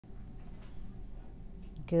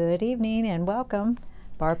Good evening and welcome.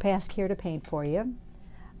 Barb Pask here to paint for you.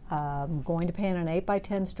 I'm going to paint an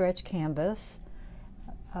 8x10 stretch canvas.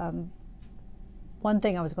 One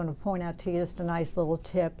thing I was going to point out to you, just a nice little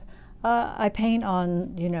tip. I paint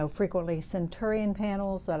on, frequently Centurion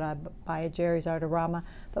panels that I buy at Jerry's Artorama,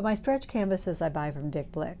 but my stretch canvases I buy from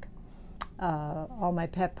Dick Blick. All my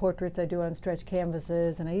pet portraits I do on stretch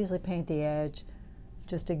canvases, and I usually paint the edge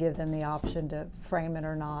just to give them the option to frame it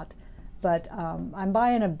or not. But I'm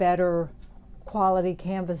buying a better quality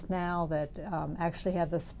canvas now that actually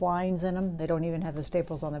have the splines in them. They don't even have the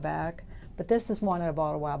staples on the back. But this is one I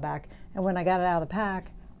bought a while back, and when I got it out of the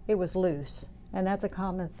pack, it was loose, and that's a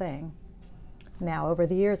common thing. Now, over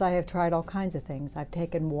the years, I have tried all kinds of things. I've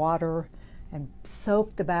taken water and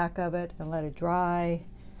soaked the back of it and let it dry.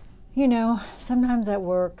 Sometimes that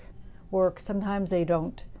works. Sometimes they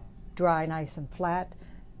don't dry nice and flat.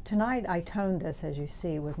 Tonight I toned this, as you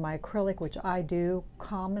see, with my acrylic, which I do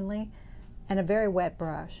commonly, and a very wet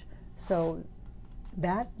brush. So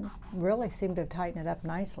that really seemed to tighten it up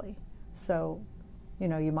nicely. So,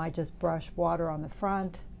 you might just brush water on the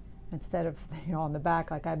front instead of, on the back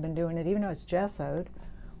like I've been doing it, even though it's gessoed.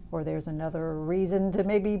 Or there's another reason to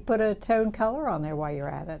maybe put a tone color on there while you're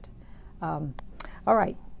at it. All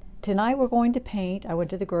right, tonight we're going to paint. I went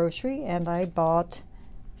to the grocery and I bought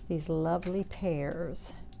these lovely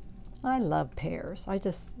pears. I love pears.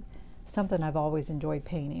 Something I've always enjoyed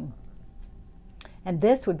painting. And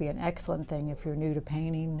this would be an excellent thing if you're new to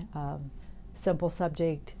painting. Simple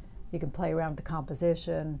subject, you can play around with the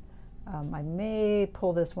composition. I may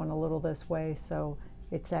pull this one a little this way so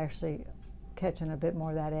it's actually catching a bit more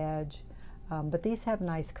of that edge. But these have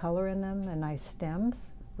nice color in them and nice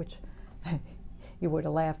stems, which you would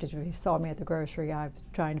have laughed if you saw me at the grocery. I was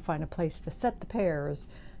trying to find a place to set the pears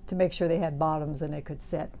to make sure they had bottoms and they could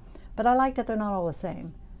sit. But I like that they're not all the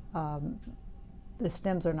same. The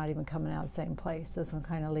stems are not even coming out of the same place. This one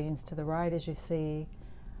kind of leans to the right, as you see.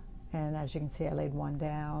 And as you can see, I laid one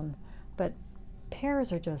down. But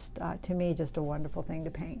pears are just, to me, just a wonderful thing to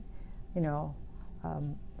paint. A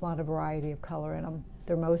lot of variety of color in them.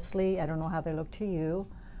 They're mostly, I don't know how they look to you,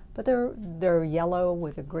 but they're yellow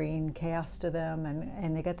with a green cast to them,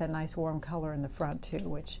 and they got that nice warm color in the front too,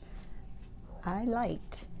 which I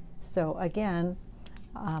liked. So again,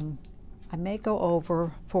 I may go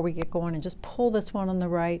over before we get going and just pull this one on the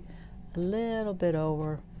right a little bit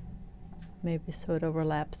over, maybe so it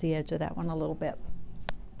overlaps the edge of that one a little bit.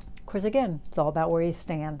 Of course, again, it's all about where you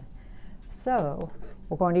stand. So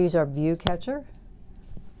we're going to use our view catcher,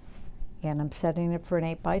 and I'm setting it for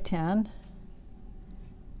an 8x10.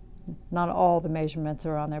 Not all the measurements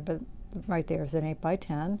are on there, but right there is an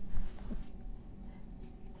 8x10.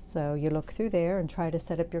 So you look through there and try to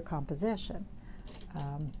set up your composition.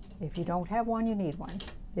 If you don't have one, you need one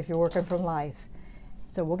if you're working from life.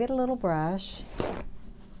 So we'll get a little brush,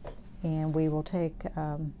 and we will take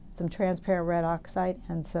some transparent red oxide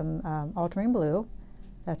and some ultramarine blue.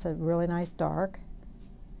 That's a really nice dark.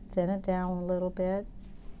 Thin it down a little bit.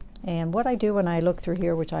 And what I do when I look through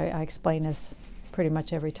here, which I explain this pretty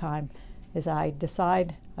much every time, is I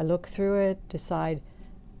look through it,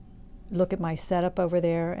 look at my setup over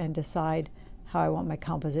there and decide how I want my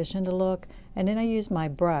composition to look. And then I use my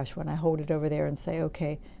brush when I hold it over there and say,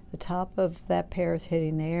 okay, the top of that pear is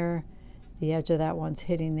hitting there, the edge of that one's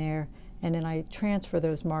hitting there, and then I transfer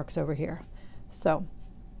those marks over here. So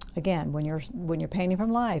again, when you're painting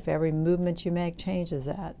from life, every movement you make changes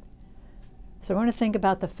that. So I want to think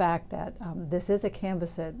about the fact that this is a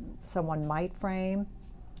canvas that someone might frame.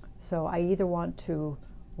 So I either want to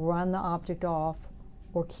run the object off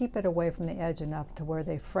or keep it away from the edge enough to where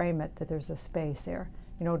they frame it that there's a space there.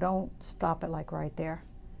 Don't stop it like right there.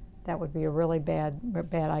 That would be a really bad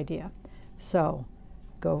idea. So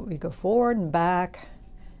we go forward and back,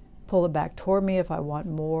 pull it back toward me if I want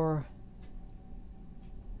more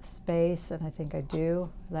space, and I think I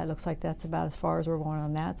do. That looks like that's about as far as we're going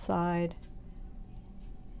on that side.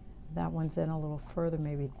 That one's in a little further,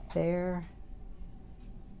 maybe there.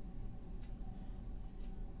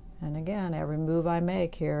 And again, every move I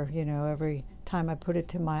make here, every time I put it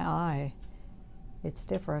to my eye, it's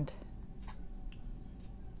different.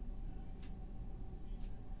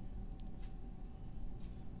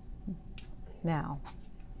 Now,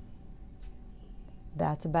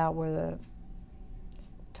 that's about where the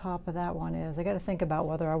top of that one is. I got to think about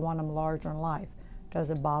whether I want them larger in life.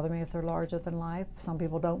 Does it bother me if they're larger than life? Some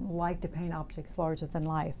people don't like to paint objects larger than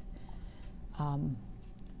life.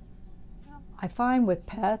 I find with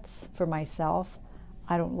pets, for myself,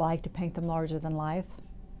 I don't like to paint them larger than life.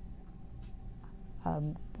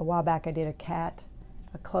 A while back I did a cat,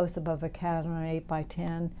 a close-up of a cat on an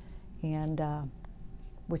 8x10, and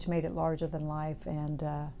which made it larger than life, and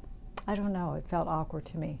I don't know, it felt awkward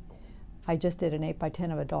to me. I just did an 8 by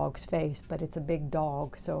 10 of a dog's face, but it's a big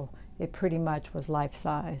dog, so it pretty much was life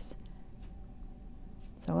size.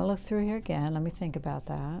 So I'm going to look through here again. Let me think about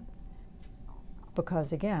that.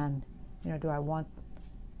 Because again, you know, do I want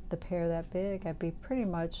the pear that big? I'd be pretty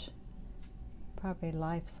much probably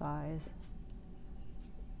life size.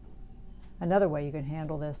 Another way you can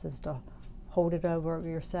handle this is to hold it over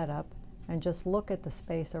your setup and just look at the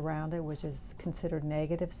space around it, which is considered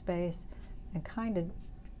negative space, and kind of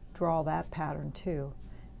draw that pattern too,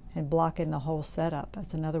 and block in the whole setup.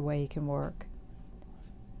 That's another way you can work.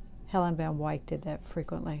 Helen Van Wyck did that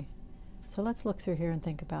frequently. So let's look through here and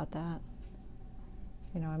think about that.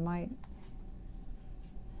 You know,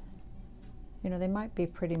 they might be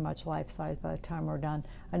pretty much life-size by the time we're done.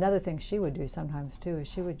 Another thing she would do sometimes too is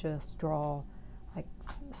she would just draw like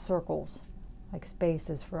circles, like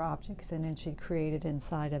spaces for objects, and then she'd create it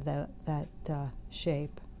inside of that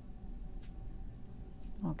shape.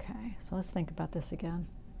 Okay, so let's think about this again.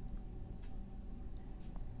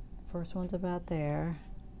 First one's about there.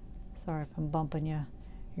 Sorry if I'm bumping you.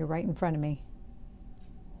 You're right in front of me.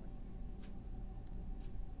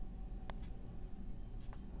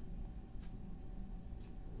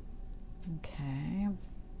 Okay.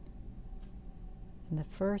 And the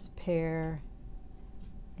first pear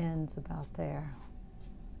ends about there.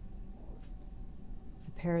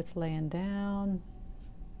 The parrot's laying down.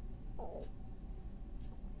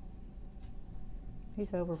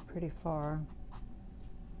 He's over pretty far.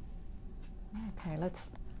 Okay, let's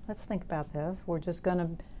think about this. We're just going to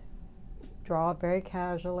draw it very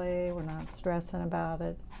casually. We're not stressing about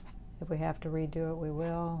it. If we have to redo it, we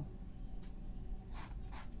will.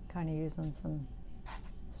 Kind of using some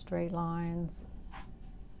straight lines.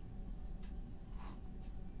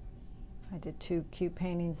 I did 2 cute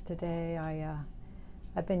paintings today.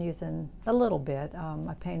 I've been using a little bit.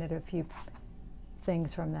 I painted a few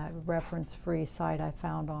things from that reference-free site I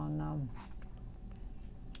found on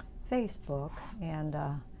Facebook, and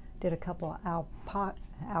did a couple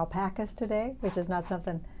alpacas today, which is not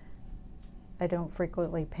something I don't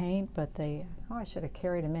frequently paint, but I should have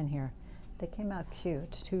carried them in here. They came out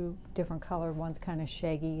cute, 2 different colored, one's kind of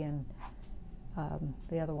shaggy and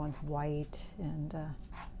the other one's white, and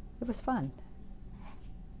it was fun.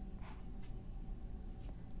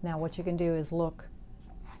 Now what you can do is look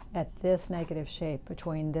at this negative shape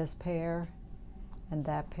between this pear and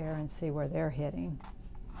that pear and see where they're hitting.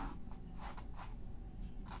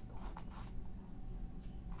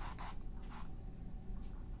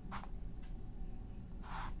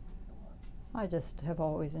 I just have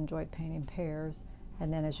always enjoyed painting pears,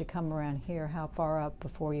 and then as you come around here, how far up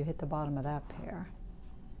before you hit the bottom of that pear.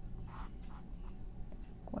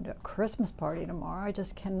 Going to a Christmas party tomorrow. I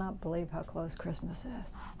just cannot believe how close Christmas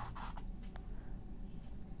is.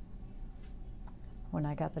 When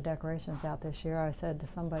I got the decorations out this year, I said to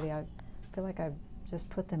somebody, I feel like I just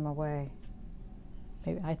put them away.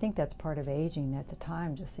 Maybe I think that's part of aging, that the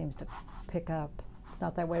time just seems to pick up. It's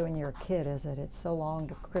not that way when you're a kid, is it? It's so long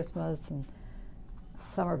to Christmas, and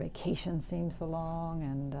summer vacation seems so long,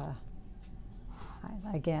 and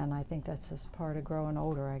again, I think that's just part of growing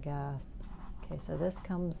older, I guess. Okay, so this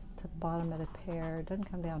comes to the bottom of the pear. It doesn't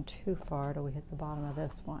come down too far till we hit the bottom of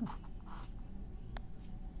this one.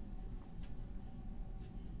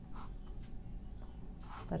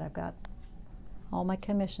 But I've got all my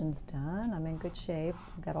commissions done. I'm in good shape.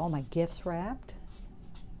 I've got all my gifts wrapped.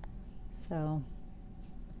 So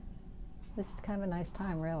this is kind of a nice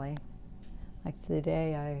time, really. Like the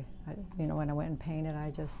day when I went and painted,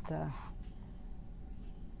 I just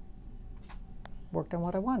worked on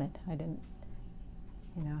what I wanted. I didn't,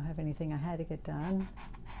 have anything I had to get done.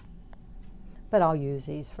 But I'll use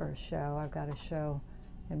these for a show. I've got a show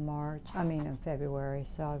in February,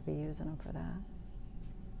 so I'll be using them for that.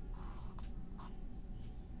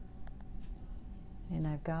 And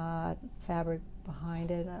I've got fabric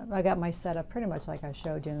behind it. I got my setup pretty much like I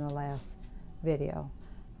showed you in the last video.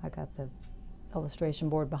 I got the illustration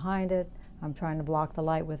board behind it. I'm trying to block the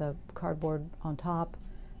light with a cardboard on top,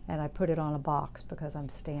 and I put it on a box because I'm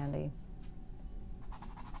standing.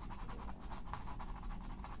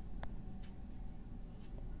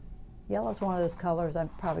 Yellow is one of those colors,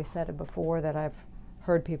 I've probably said it before, that I've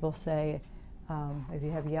heard people say, if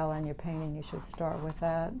you have yellow in your painting, you should start with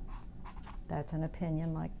that. That's an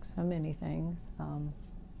opinion, like so many things.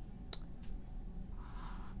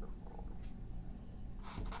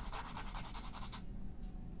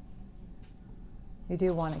 You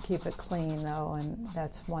do want to keep it clean, though, and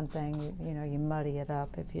that's one thing, you muddy it up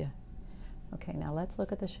if you... Okay, now let's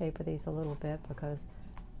look at the shape of these a little bit, because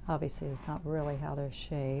Obviously, it's not really how they're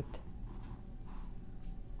shaped.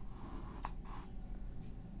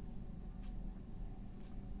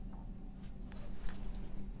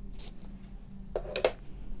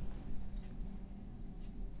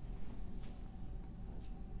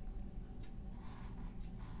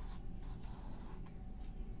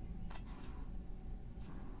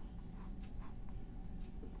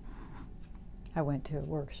 I went to a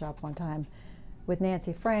workshop one time with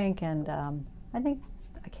Nancy Frank, and I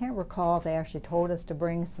can't recall if they actually told us to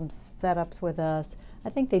bring some setups with us. I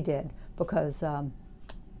think they did, because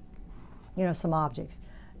you know, some objects.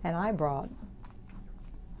 And I brought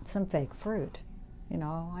some fake fruit. You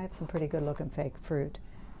know, I have some pretty good looking fake fruit.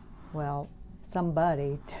 Well,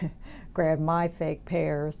 somebody grabbed my fake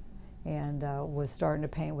pears and was starting to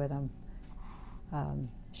paint with them.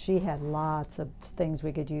 She had lots of things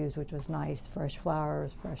we could use, which was nice. Fresh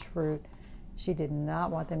flowers, fresh fruit. She did not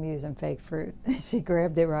want them using fake fruit. She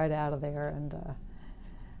grabbed it right out of there.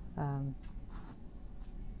 And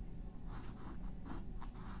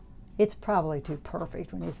it's probably too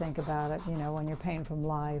perfect when you think about it, you know, when you're painting from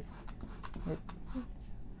life.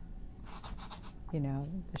 You know,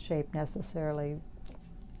 the shape necessarily,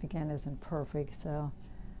 again, isn't perfect, so.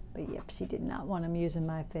 But yep, she did not want them using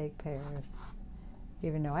my fake pears,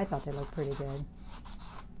 even though I thought they looked pretty good.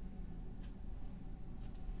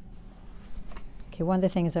 Okay, one of the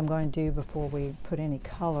things I'm going to do before we put any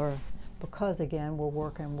color, because again, we're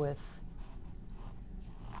working with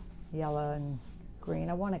yellow and green,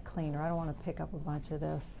 I want it cleaner. I don't want to pick up a bunch of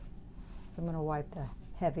this. So I'm going to wipe the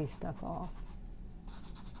heavy stuff off.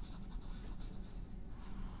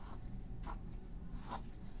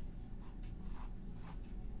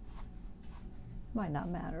 Might not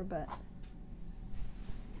matter, but.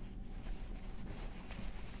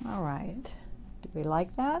 All right, do we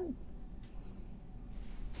like that?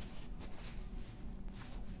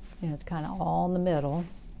 You know, it's kind of all in the middle.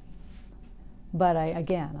 But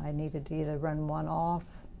again, I needed to either run one off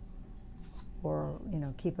or, you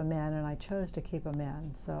know, keep them in, and I chose to keep them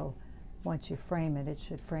in. So once you frame it, it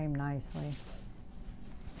should frame nicely.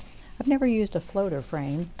 I've never used a floater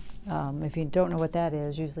frame. If you don't know what that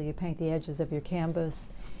is, usually you paint the edges of your canvas,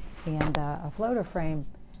 and a floater frame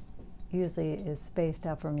usually is spaced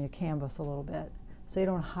out from your canvas a little bit, so you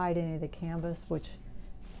don't hide any of the canvas, which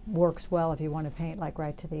works well if you want to paint like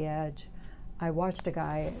right to the edge. I watched a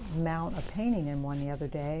guy mount a painting in one the other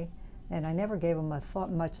day, and I never gave him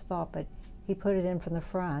much thought, but he put it in from the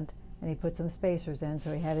front, and he put some spacers in,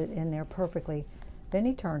 so he had it in there perfectly. Then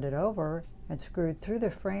he turned it over and screwed through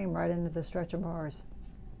the frame right into the stretcher bars.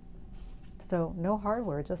 So no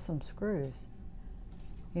hardware, just some screws.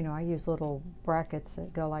 You know, I use little brackets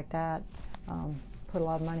that go like that. Put a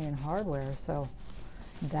lot of money in hardware, so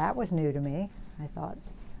that was new to me. I thought,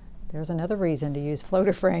 there's another reason to use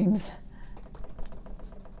floater frames.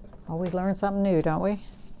 Always learn something new, don't we?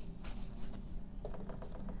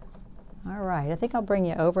 All right, I think I'll bring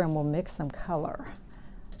you over and we'll mix some color.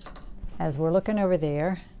 As we're looking over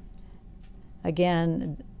there,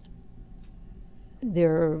 again,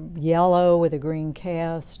 they're yellow with a green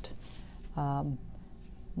cast.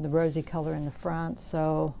 The rosy color in the front,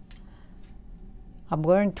 so I'm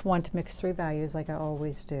going to want to mix 3 values like I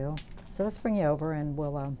always do. So let's bring you over and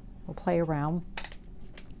we'll play around.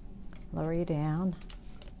 Lower you down.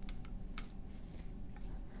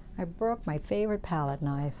 I broke my favorite palette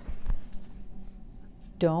knife.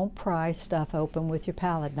 Don't pry stuff open with your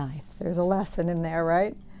palette knife. There's a lesson in there,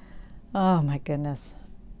 right? Oh my goodness.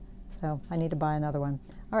 So I need to buy another one.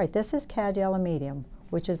 All right, this is Cad Yellow Medium,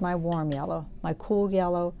 which is my warm yellow. My cool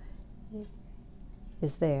yellow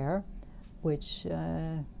is there, which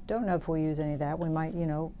don't know if we'll use any of that. We might, you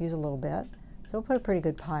know, use a little bit. So we'll put a pretty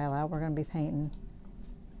good pile out. We're going to be painting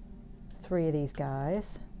 3 of these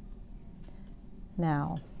guys.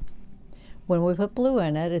 Now, when we put blue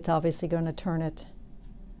in it, it's obviously going to turn it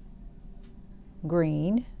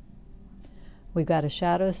green. We've got a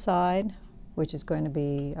shadow side, which is going to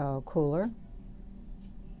be cooler.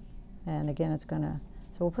 And again, it's going to,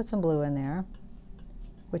 so we'll put some blue in there,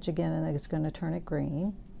 which again is going to turn it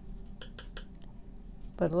green.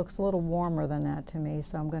 But it looks a little warmer than that to me,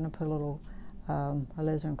 so I'm going to put a little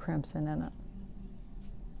alizarin crimson in it.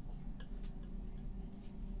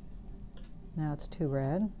 Now it's too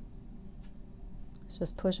red. Let's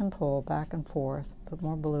just push and pull back and forth. Put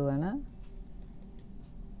more blue in it.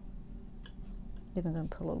 Even going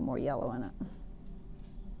to put a little more yellow in it.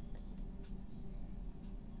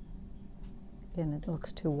 Again, it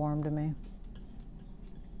looks too warm to me.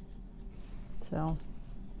 So,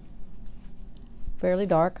 fairly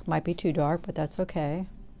dark. Might be too dark, but that's okay.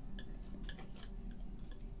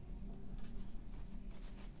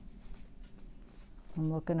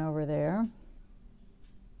 I'm looking over there.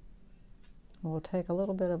 We'll take a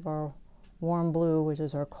little bit of our warm blue, which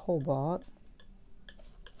is our cobalt,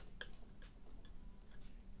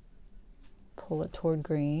 pull it toward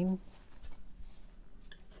green.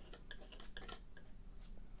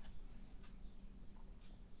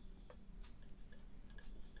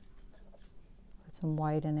 Put some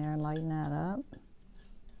white in there and lighten that up.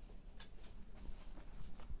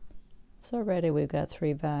 So already we've got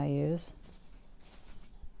 3 values.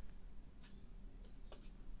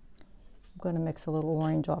 I'm going to mix a little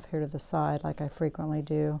orange off here to the side like I frequently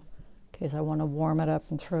do in case I want to warm it up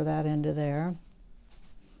and throw that into there.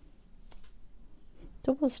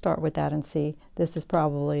 So we'll start with that and see. This is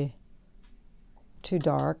probably too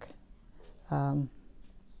dark. And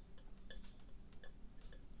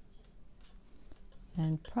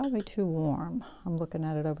probably too warm. I'm looking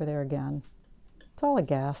at it over there again. It's all a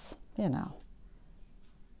guess, you know.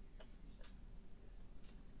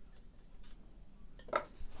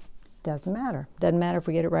 Doesn't matter. Doesn't matter if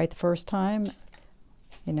we get it right the first time,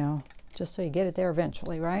 you know, just so you get it there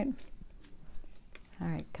eventually, right? All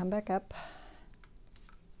right, come back up.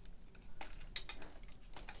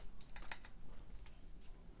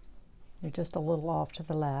 You're just a little off to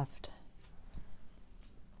the left.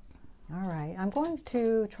 All right, I'm going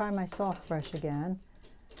to try my soft brush again.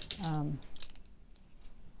 I've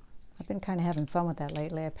been kind of having fun with that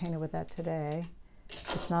lately. I painted with that today.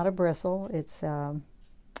 It's not a bristle, it's a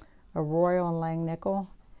Royal and Langnickel,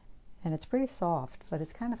 and it's pretty soft, but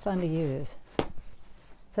it's kind of fun to use.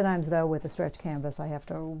 Sometimes though with a stretch canvas I have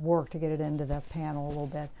to work to get it into the panel a little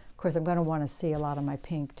bit. Of course I'm going to want to see a lot of my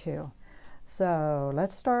pink too. So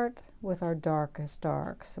let's start with our darkest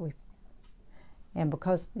darks. And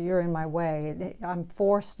because you're in my way, I'm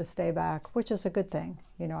forced to stay back, which is a good thing.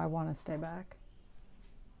 You know, I want to stay back.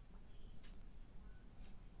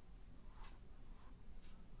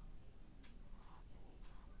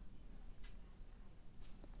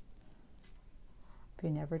 If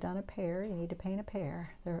you've never done a pear, you need to paint a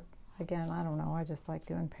pear. Again, I don't know, I just like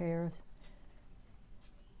doing pears.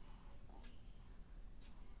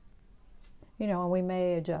 You know, and we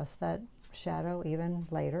may adjust that shadow even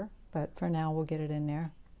later, but for now we'll get it in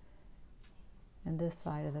there. And this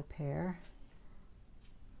side of the pear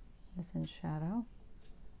is in shadow.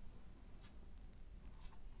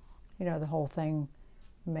 You know, the whole thing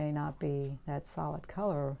may not be that solid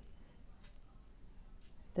color.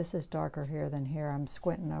 This is darker here than here. I'm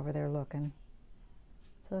squinting over there looking.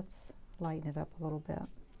 So let's lighten it up a little bit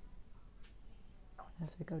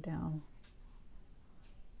as we go down.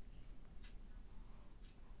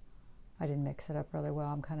 I didn't mix it up really well.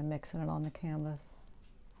 I'm kind of mixing it on the canvas.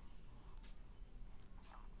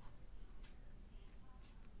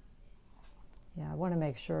 Yeah, I want to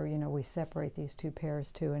make sure, you know, we separate these 2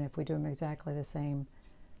 pears too, and if we do them exactly the same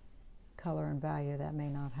color and value, that may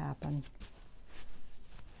not happen.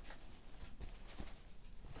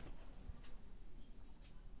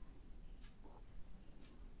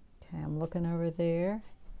 Okay, I'm looking over there,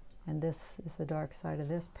 and this is the dark side of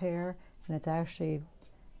this pear, and it's actually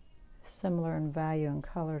similar in value and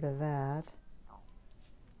color to that.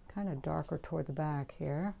 Kind of darker toward the back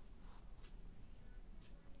here.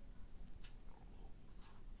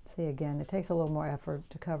 See, again, it takes a little more effort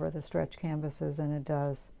to cover the stretch canvases than it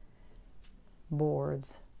does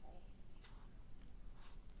boards.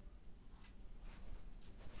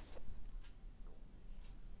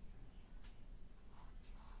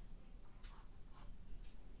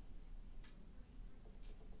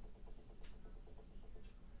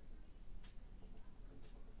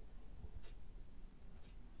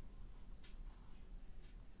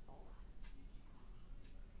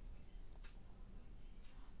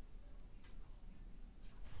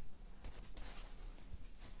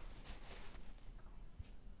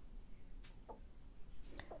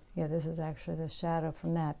 Yeah, this is actually the shadow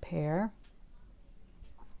from that pear.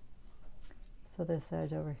 So this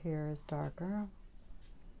edge over here is darker.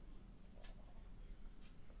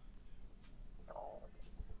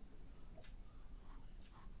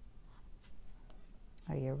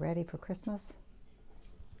 Are you ready for Christmas?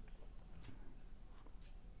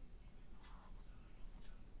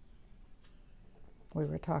 We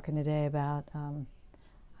were talking today about,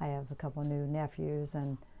 I have a couple new nephews,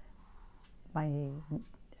 and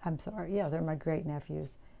they're my great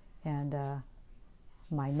nephews, and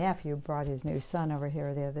my nephew brought his new son over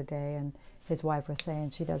here the other day, and his wife was saying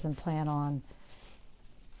she doesn't plan on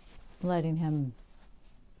letting him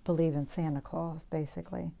believe in Santa Claus,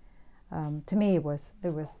 basically. To me, it was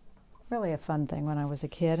really a fun thing when I was a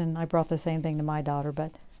kid, and I brought the same thing to my daughter,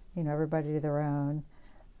 but you know, everybody to their own.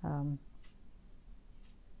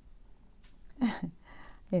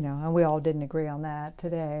 you know, and we all didn't agree on that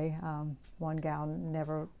today. One gal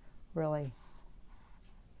never really,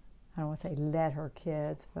 I don't want to say let her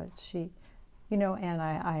kids, but she, you know, and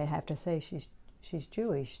I have to say she's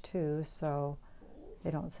Jewish too, so they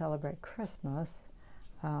don't celebrate Christmas.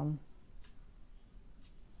 But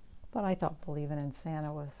I thought believing in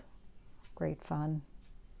Santa was great fun.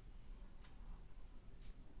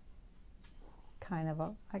 Kind of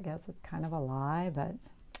a, I guess it's kind of a lie, but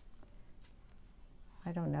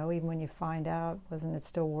I don't know, even when you find out, wasn't it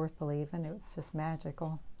still worth believing? It was just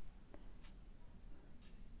magical.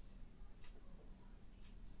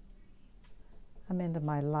 I'm into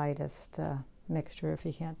my lightest mixture, if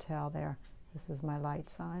you can't tell there. This is my light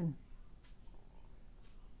sign.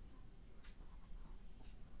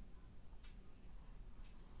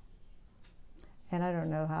 And I don't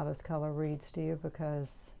know how this color reads to you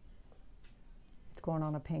because it's going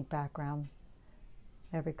on a pink background.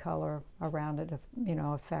 Every color around it, you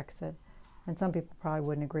know, affects it. And some people probably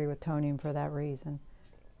wouldn't agree with toning for that reason.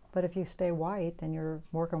 But if you stay white, then you're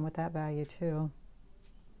working with that value too.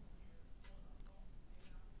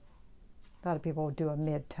 A lot of people do a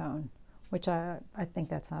mid-tone, which I think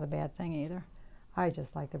that's not a bad thing either. I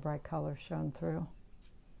just like the bright colors shown through.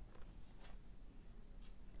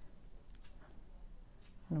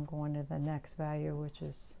 And I'm going to the next value, which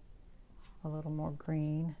is a little more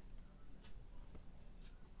green.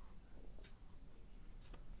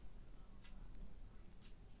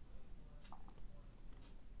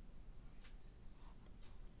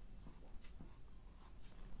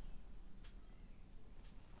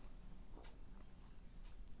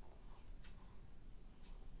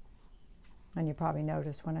 And you probably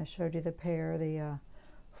noticed when I showed you the pear, the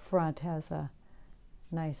front has a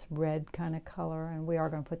nice red kind of color, and we are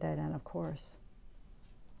going to put that in, of course.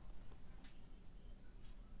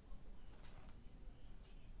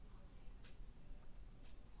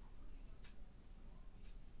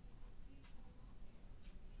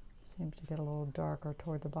 Seems to get a little darker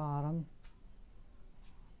toward the bottom.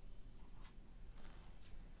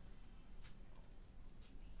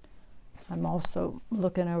 I'm also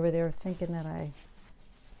looking over there thinking that I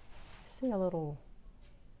see a little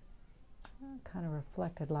kind of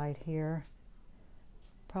reflected light here,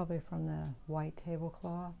 probably from the white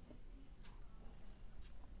tablecloth.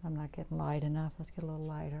 I'm not getting light enough. Let's get a little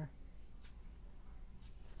lighter.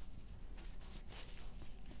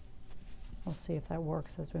 We'll see if that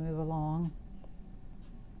works as we move along.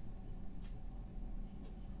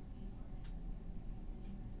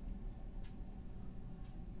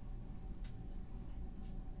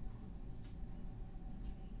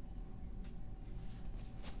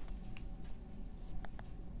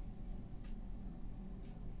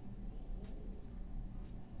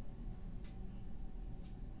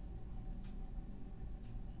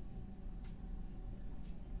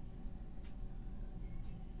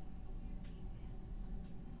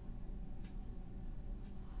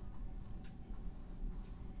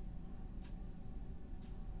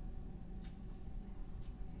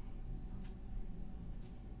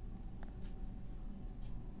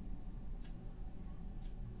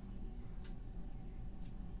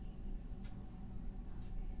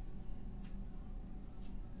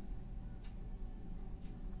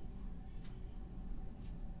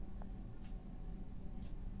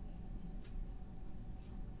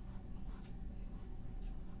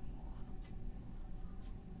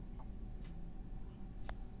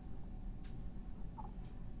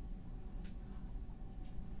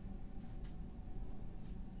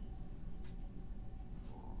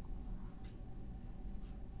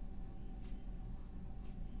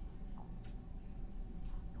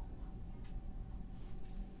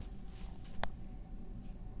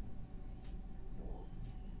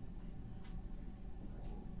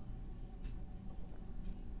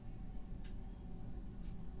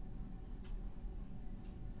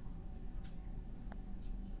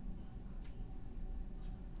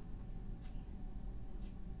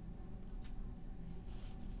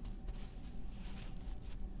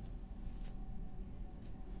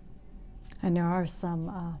 And there are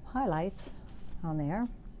some highlights on there.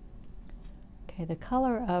 Okay, the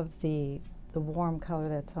color of the warm color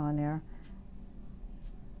that's on there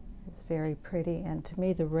is very pretty, and to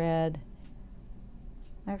me the red,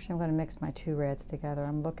 actually I'm going to mix my two reds together.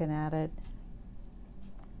 I'm looking at it,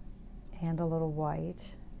 and a little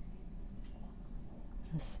white.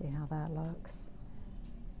 Let's see how that looks.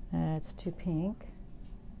 And it's too pink,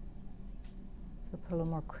 so put a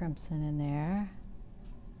little more crimson in there.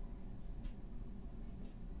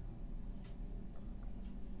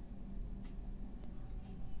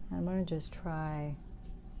 I'm going to just try,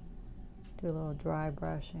 do a little dry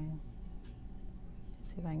brushing.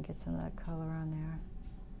 See if I can get some of that color on there.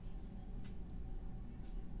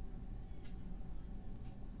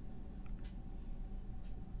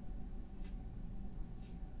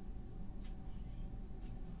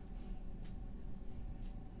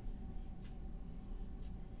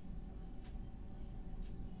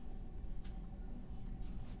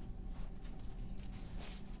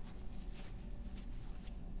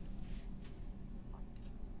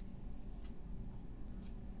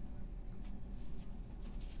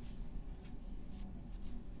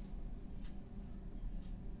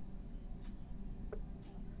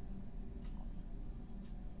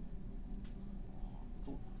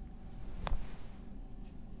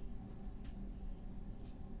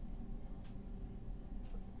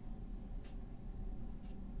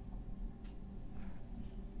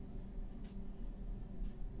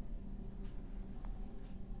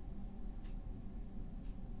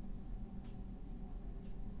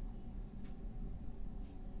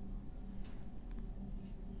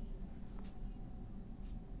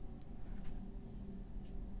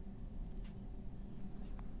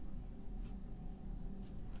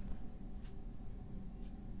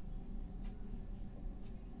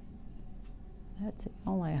 That's the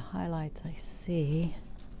only highlights I see.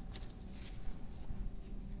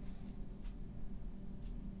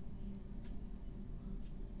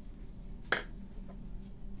 Again,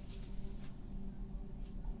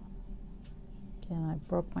 I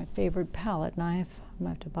broke my favorite palette knife. I'm gonna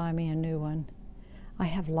have to buy me a new one. I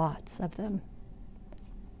have lots of them,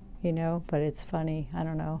 you know, but it's funny. I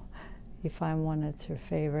don't know. You find one that's your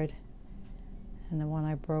favorite, and the one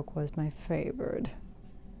I broke was my favorite.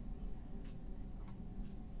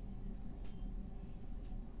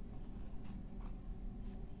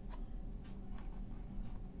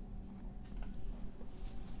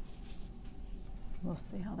 We'll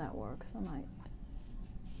see how that works. I might,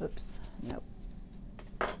 oops, nope.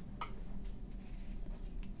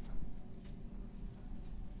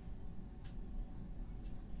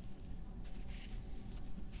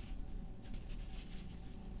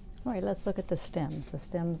 All right, let's look at the stems. The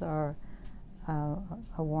stems are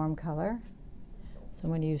a warm color. So I'm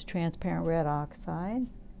going to use transparent red oxide.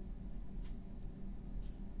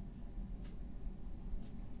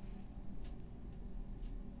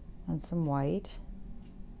 And some white.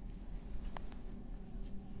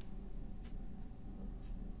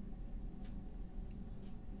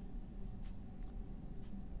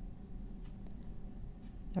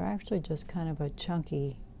 They're actually just kind of a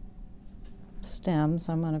chunky stem,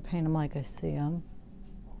 so I'm going to paint them like I see them.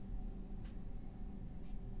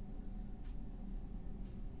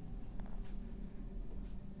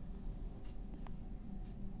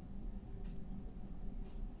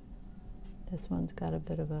 This one's got a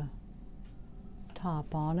bit of a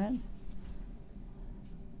top on it.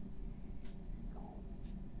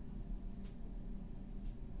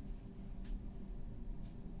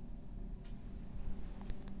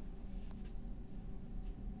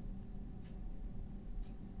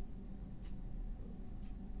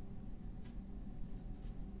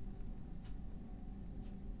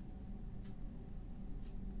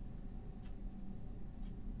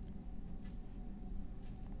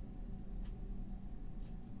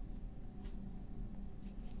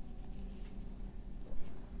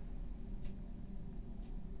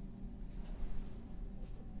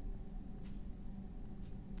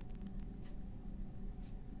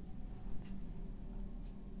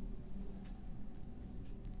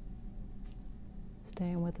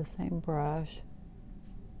 Staying with the same brush.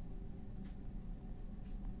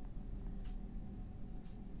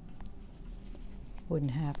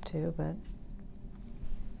 Wouldn't have to, but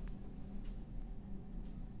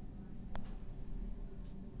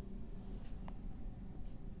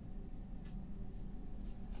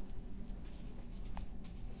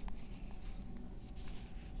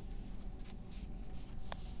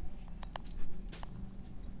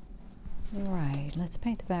all right, let's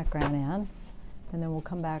paint the background in. And then we'll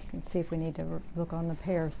come back and see if we need to look on the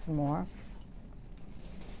pears some more.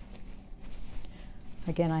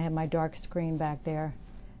 Again, I have my dark screen back there.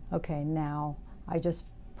 Okay, now I just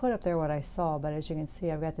put up there what I saw, but as you can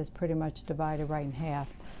see, I've got this pretty much divided right in half.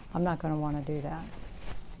 I'm not going to want to do that.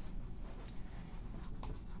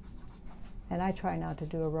 And I try not to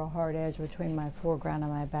do a real hard edge between my foreground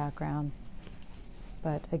and my background.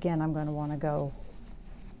 But again, I'm going to want to go,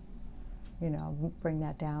 you know, bring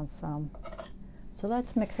that down some. So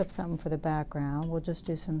let's mix up something for the background. We'll just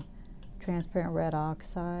do some transparent red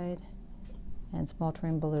oxide and some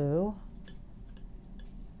ultramarine blue.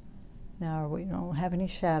 Now we don't have any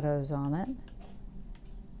shadows on it.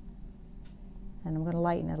 And I'm going to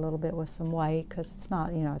lighten it a little bit with some white because it's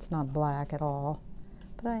not, you know, it's not black at all.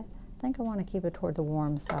 but I think I want to keep it toward the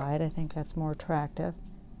warm side. I think that's more attractive.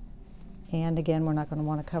 And again, we're not going to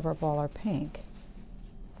want to cover up all our pink.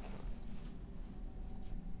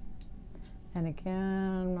 And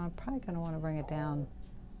again, I'm probably going to want to bring it down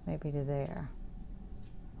maybe to there.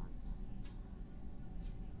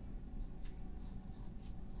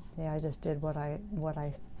 Yeah, I just did what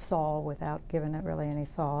I saw without giving it really any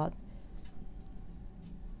thought.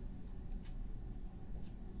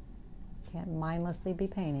 Can't mindlessly be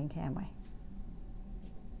painting, can we?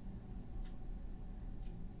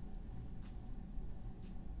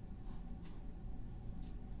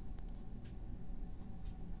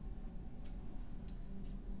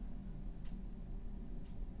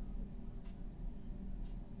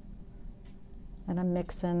 And I'm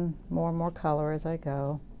mixing more and more color as I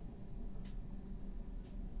go.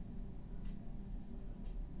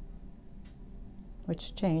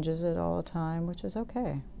 Which changes it all the time, which is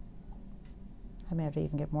okay. I may have to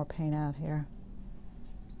even get more paint out here.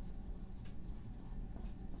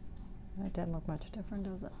 That doesn't look much different,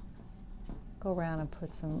 does it? Go around and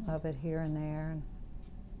put some of it here and there.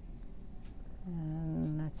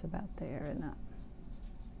 And that's about there, isn't it?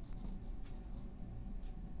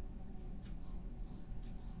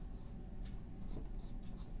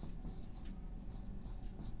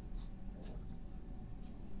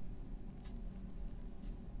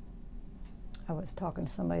 I was talking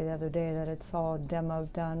to somebody the other day that had saw a demo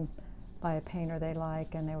done by a painter they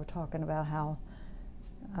like, and they were talking about how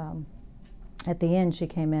at the end she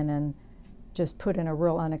came in and just put in a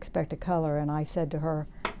real unexpected color, and I said to her,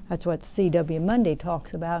 that's what C.W. Mundy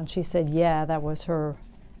talks about, and she said, yeah, that was her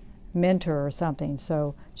mentor or something,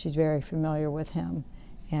 so she's very familiar with him.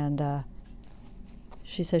 And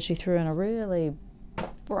she said she threw in a really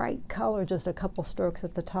bright color, just a couple strokes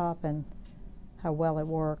at the top, and how well it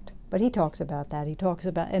worked. But he talks about that. He talks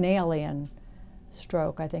about an alien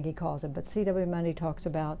stroke, I think he calls it. But C.W. Mundy talks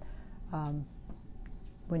about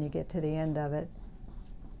when you get to the end of it,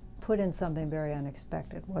 put in something very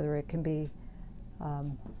unexpected, whether it can be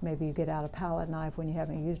maybe you get out a palette knife when you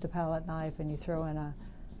haven't used a palette knife and you throw in a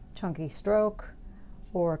chunky stroke,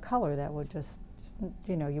 or a color that would just,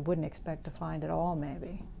 you know, you wouldn't expect to find at all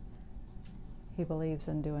maybe. He believes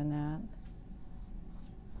in doing that.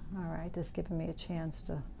 All right, this is giving me a chance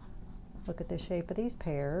to look at the shape of these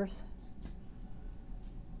pears.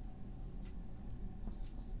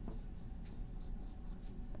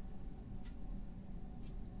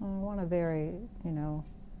 I want to vary, you know,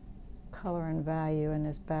 color and value in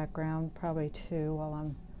this background, probably too, while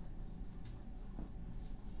I'm,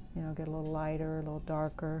 you know, get a little lighter, a little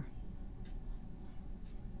darker.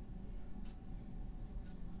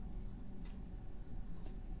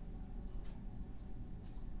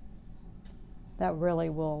 That really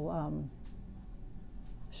will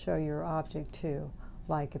show your object too.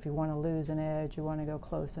 Like if you want to lose an edge, you want to go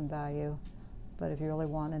close in value. But if you really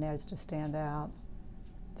want an edge to stand out,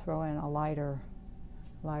 throw in a lighter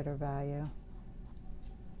value.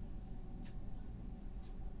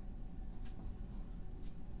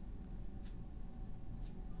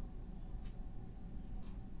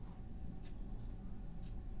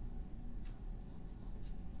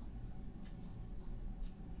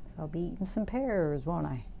 So I'll be eating some pears, won't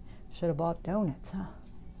I? Should have bought donuts, huh?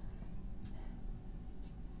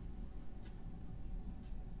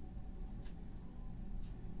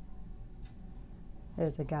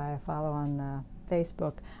 There's a guy I follow on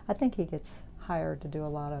Facebook. I think he gets hired to do a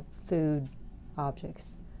lot of food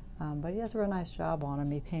objects, but he does a real nice job on them.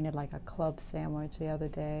 He painted like a club sandwich the other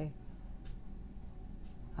day.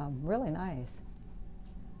 Really nice.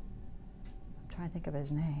 I'm trying to think of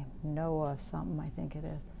his name. Noah something, I think it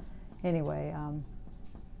is. Anyway,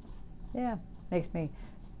 yeah, makes me,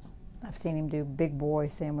 I've seen him do big boy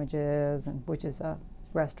sandwiches, and which is a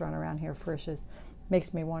restaurant around here, Frisch's.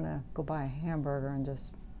 Makes me want to go buy a hamburger and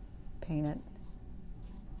just paint it.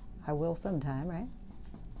 I will sometime, right?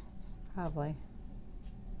 Probably.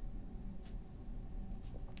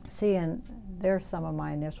 See, and there's some of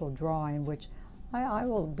my initial drawing, which I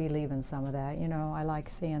will be leaving some of that. You know, I like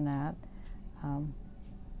seeing that.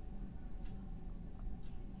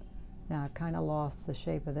 Now I've kind of lost the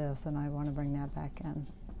shape of this, and I want to bring that back in.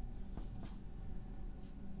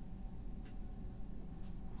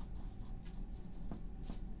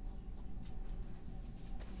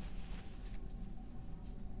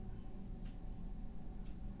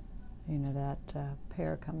 You know, that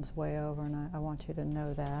pear comes way over, and I want you to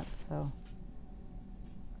know that, so.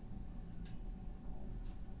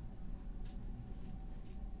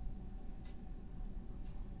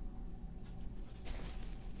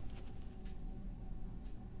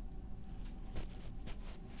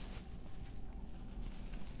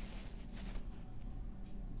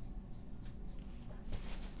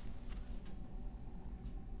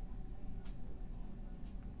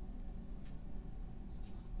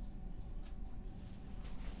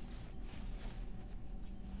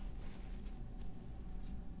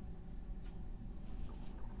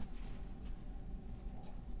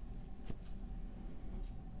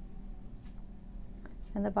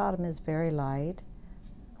 and the bottom is very light.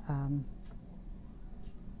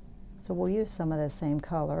 So we'll use some of the same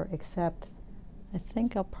color, except I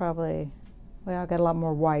think I'll probably, well, I got a lot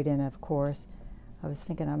more white in it, of course. I was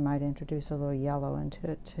thinking I might introduce a little yellow into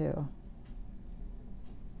it too.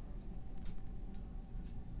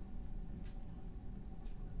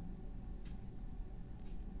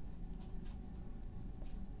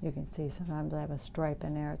 You can see sometimes I have a stripe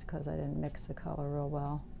in there. It's because I didn't mix the color real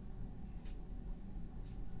well.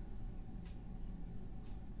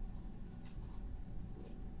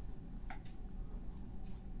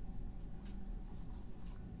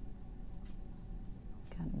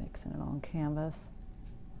 Kind of mixing it on canvas.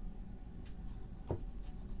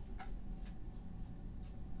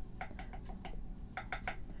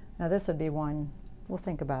 Now this would be one, we'll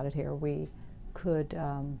think about it here. We could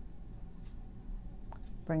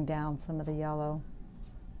bring down some of the yellow.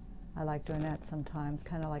 I like doing that sometimes,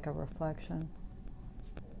 kind of like a reflection.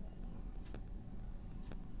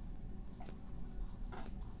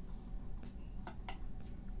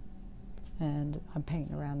 And I'm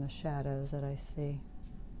painting around the shadows that I see.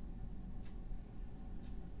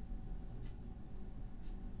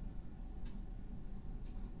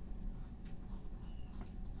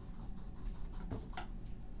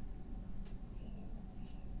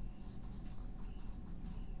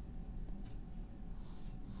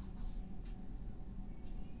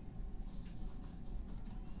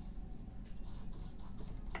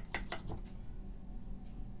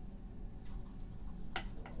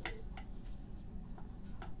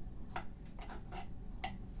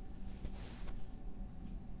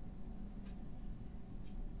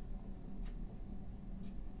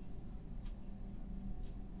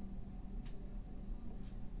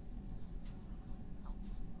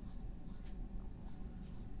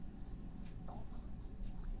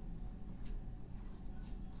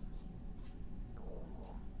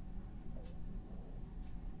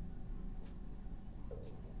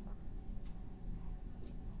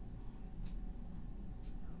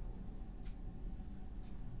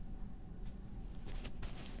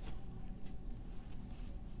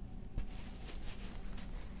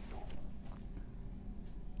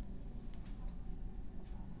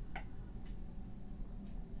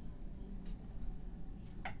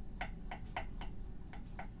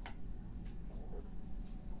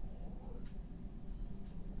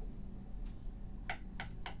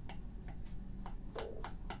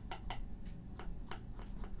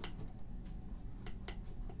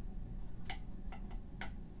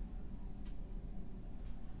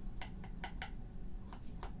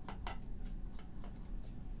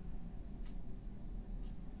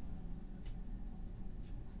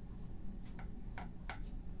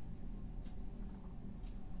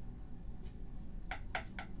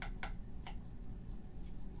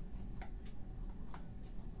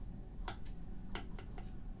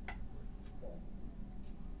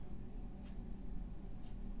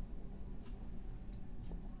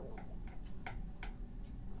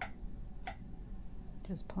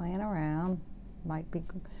 Just playing around. Might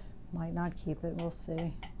not keep it, we'll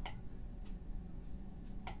see.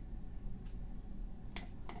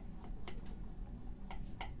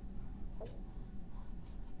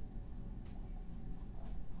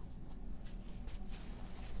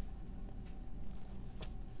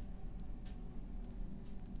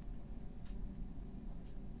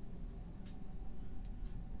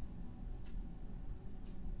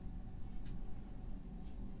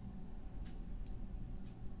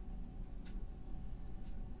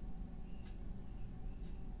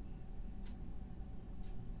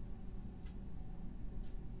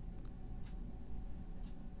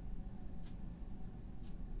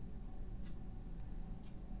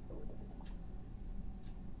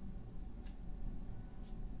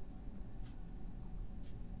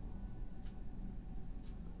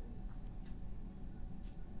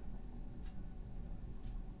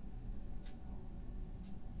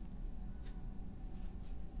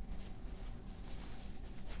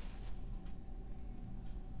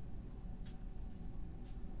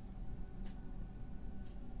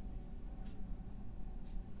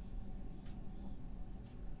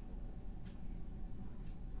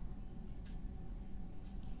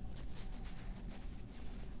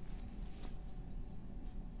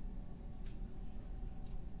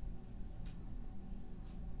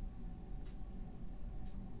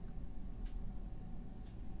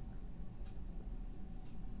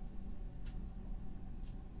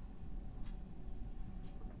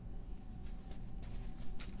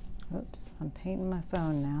 Oops, I'm painting my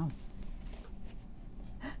phone now.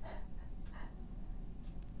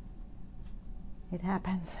 It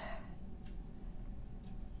happens.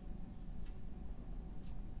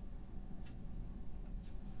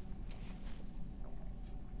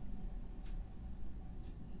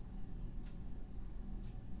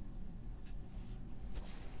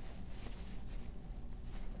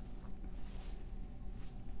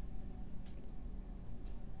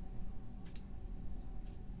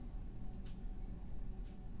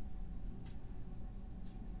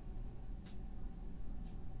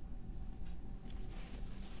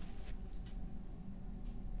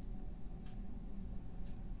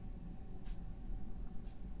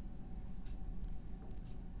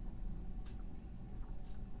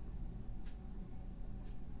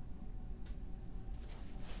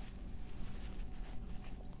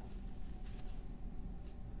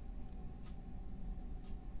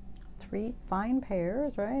 3 fine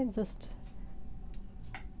pears, right? Just,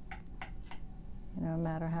 you know, no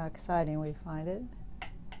matter how exciting we find it.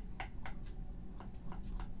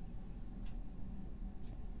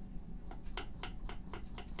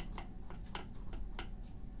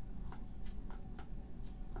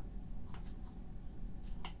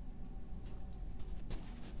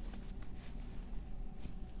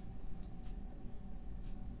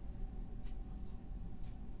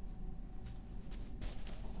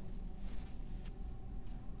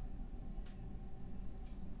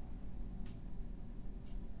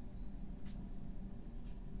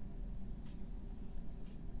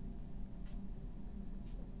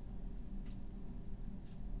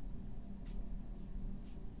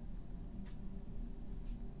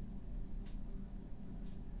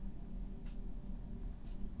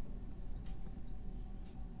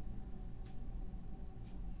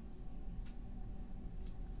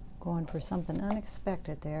 Going for something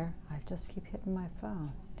unexpected there. I just keep hitting my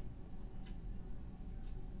phone.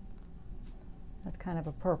 That's kind of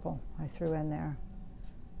a purple I threw in there.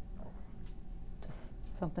 Just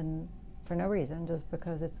something for no reason, just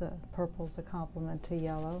because it's a purple's a complement to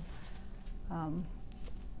yellow.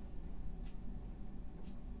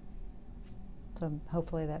 So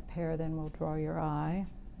hopefully that pear then will draw your eye.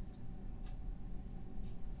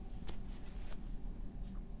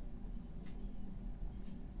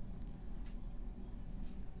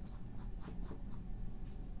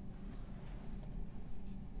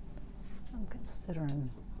 I'm considering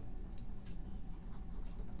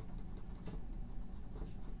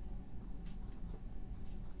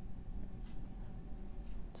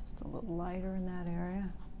just a little lighter in that area.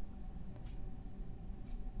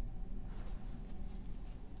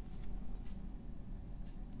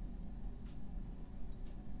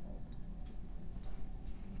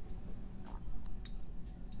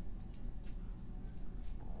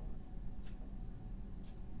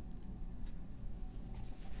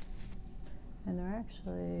 And there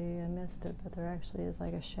actually, I missed it, but there actually is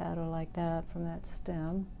like a shadow like that from that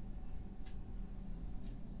stem.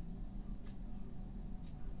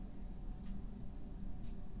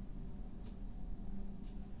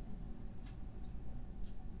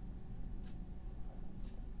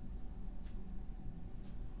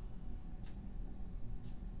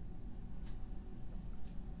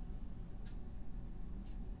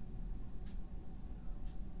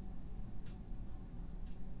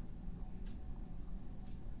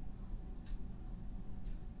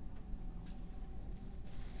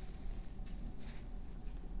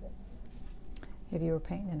 If you were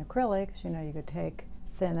painting in acrylics, you know, you could take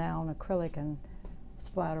thin out acrylic and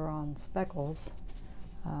splatter on speckles.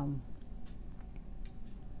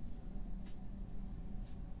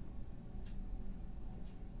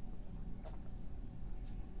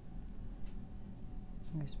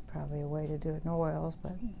 There's probably a way to do it in oils,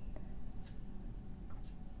 but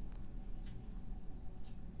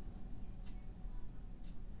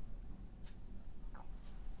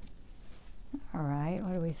all right,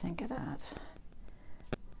 what do we think of that?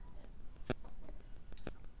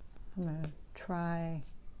 I'm going to try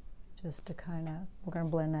just to kind of, we're going to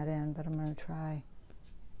blend that in, but I'm going to try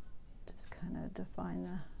just kind of define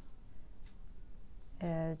the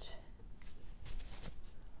edge.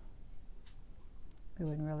 We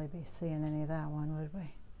wouldn't really be seeing any of that one, would we?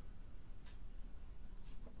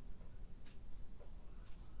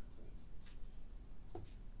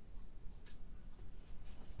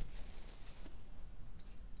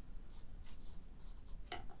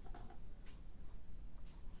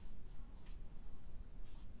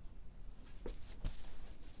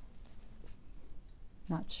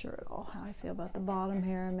 Not sure at all how I feel about the bottom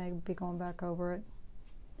here. I may be going back over it.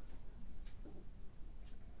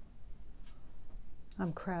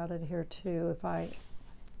 I'm crowded here too.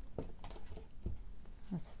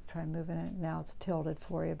 Let's try moving it. Now it's tilted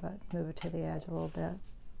for you, but move it to the edge a little bit.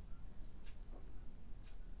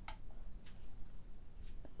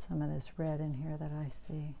 Put some of this red in here that I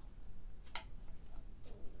see.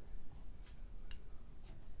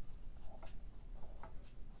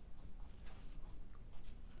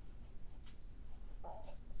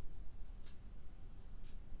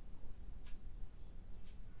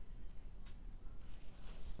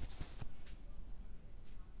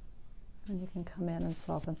 And you can come in and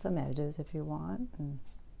soften some edges if you want, and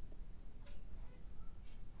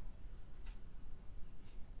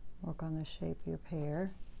work on the shape of your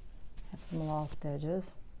pear. Have some lost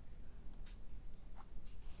edges.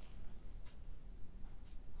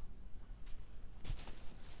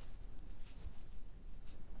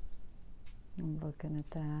 I'm looking at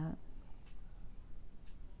that.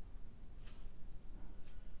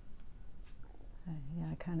 Yeah,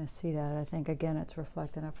 I kind of see that. I think, again, it's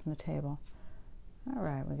reflecting up from the table. All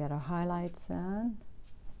right, we got our highlights in.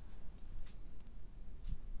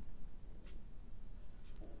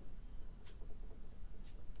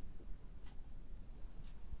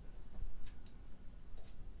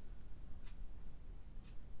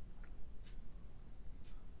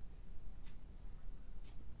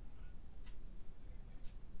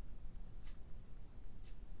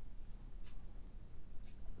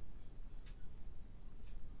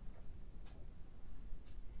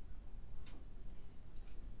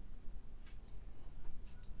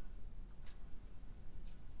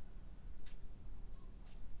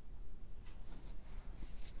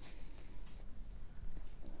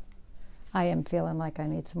 I am feeling like I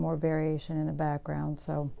need some more variation in the background,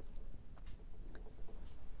 so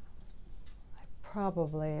I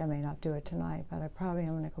may not do it tonight, but I probably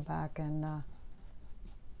am going to go back and,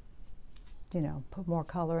 you know, put more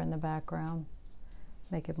color in the background,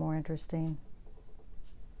 make it more interesting.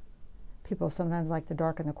 People sometimes like to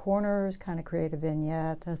darken the corners, kind of create a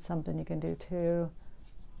vignette. That's something you can do too.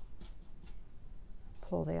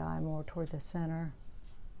 Pull the eye more toward the center.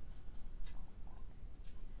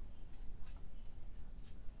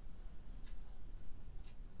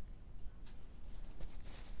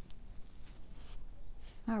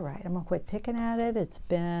 All right, I'm gonna quit picking at it. It's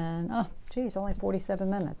been, oh geez, only 47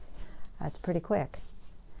 minutes. That's pretty quick.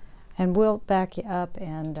 And we'll back you up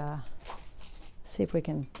and see if we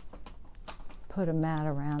can put a mat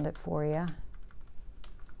around it for you.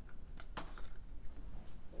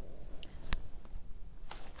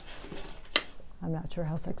 I'm not sure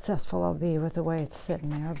how successful I'll be with the way it's sitting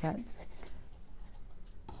there, but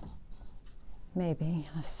maybe.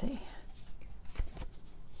 Let's see.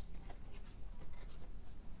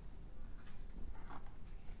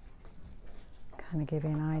 Kind of give you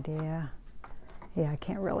an idea. Yeah, I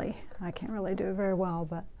can't really do it very well,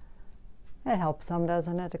 but it helps some,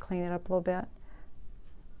 doesn't it, to clean it up a little bit.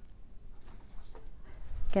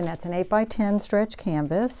 Again, that's an 8x10 stretch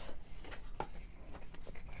canvas,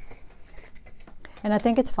 and I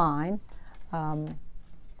think it's fine. Let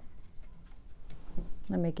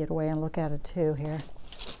me get away and look at it too here.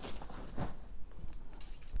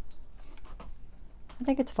 I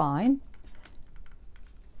think it's fine.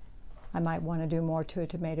 I might want to do more to it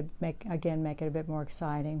to make it a bit more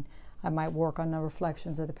exciting. I might work on the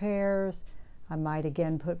reflections of the pears. I might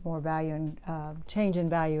again put more value and change in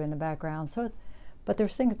value in the background. So, but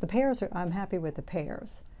there's things. The pears I'm happy with the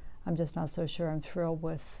pears. I'm just not so sure I'm thrilled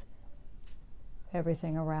with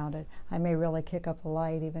everything around it. I may really kick up the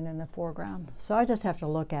light even in the foreground. So I just have to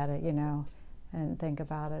look at it, you know, and think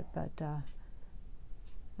about it. But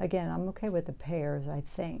again, I'm okay with the pears, I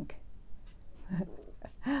think.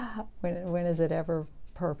 When is it ever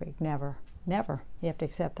perfect? Never. Never. You have to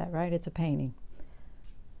accept that, right? It's a painting.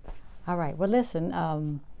 All right. Well, listen,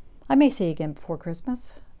 I may see you again before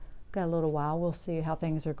Christmas. Got a little while. We'll see how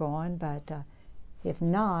things are going. But if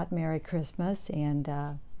not, Merry Christmas. And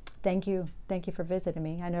thank you. Thank you for visiting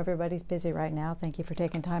me. I know everybody's busy right now. Thank you for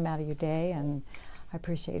taking time out of your day. And I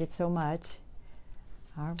appreciate it so much.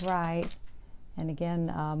 All right. And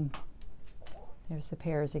again, there's the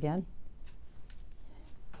pears again.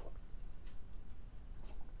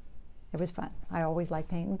 It was fun. I always like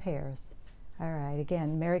painting pears. All right,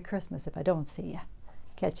 again, Merry Christmas if I don't see you.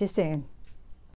 Catch you soon.